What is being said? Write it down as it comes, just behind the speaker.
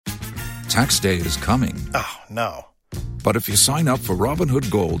Tax day is coming. Oh, no. But if you sign up for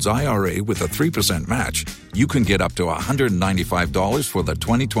Robinhood Gold's IRA with a 3% match, you can get up to $195 for the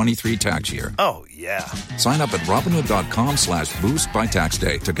 2023 tax year. Oh, yeah. Sign up at Robinhood.com/boost by tax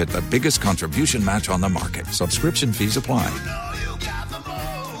day to get the biggest contribution match on the market. Subscription fees apply.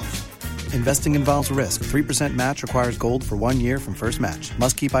 Investing involves risk. 3% match requires gold for 1 year from first match.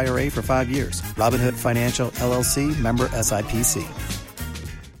 Must keep IRA for 5 years. Robinhood Financial, LLC, member SIPC.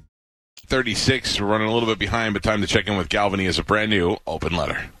 36. We're running a little bit behind, but time to check in with Galvin. He has a brand new open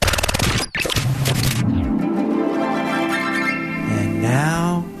letter. And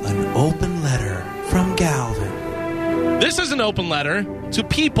now, an open letter from Galvin. This is an open letter to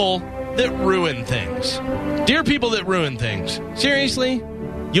people that ruin things. Dear people that ruin things, seriously,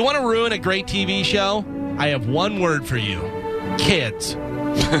 you want to ruin a great TV show? I have one word for you. Kids.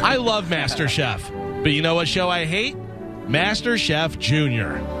 I love MasterChef, but you know what show I hate? MasterChef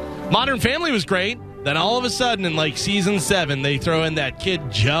Junior. Modern Family was great. Then all of a sudden, in like season 7, they throw in that kid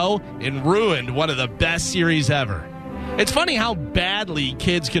Joe and ruined one of the best series ever. It's funny how badly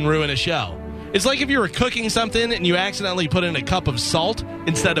kids can ruin a show. It's like if you were cooking something and you accidentally put in a cup of salt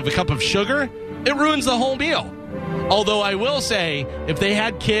instead of a cup of sugar, it ruins the whole meal. Although I will say, if they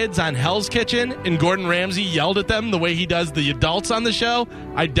had kids on Hell's Kitchen and Gordon Ramsay yelled at them the way he does the adults on the show,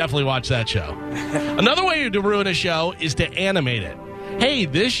 I'd definitely watch that show. Another way to ruin a show is to animate it. Hey,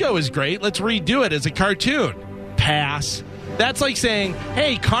 this show is great. Let's redo it as a cartoon. Pass. That's like saying,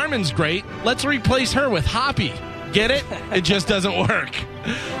 hey, Carmen's great. Let's replace her with Hoppy. Get it? It just doesn't work.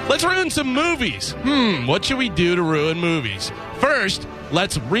 Let's ruin some movies. What should we do to ruin movies? First,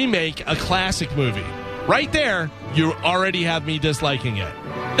 let's remake a classic movie. Right there, you already have me disliking it.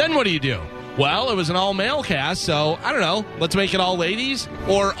 Then what do? Well, it was an all-male cast, so, I don't know, let's make it all ladies,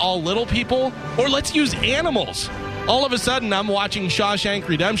 or all little people, or let's use animals. All of a sudden, I'm watching Shawshank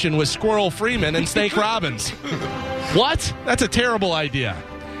Redemption with Squirrel Freeman and Snake Robbins. What? That's a terrible idea.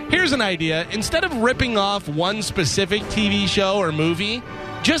 Here's an idea. Instead of ripping off one specific TV show or movie,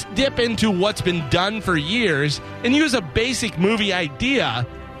 just dip into what's been done for years and use a basic movie idea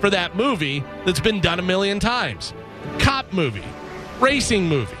for that movie that's been done a million times. Cop movie, racing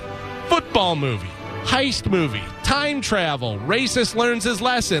movie, football movie, heist movie, time travel, racist learns his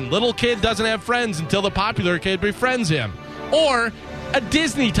lesson, little kid doesn't have friends until the popular kid befriends him. Or a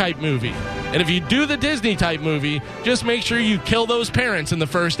Disney-type movie. And if you do the Disney-type movie, just make sure you kill those parents in the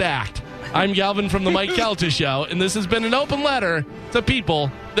first act. I'm Galvin from the Mike Calta Show, and this has been an open letter to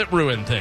people that ruin things.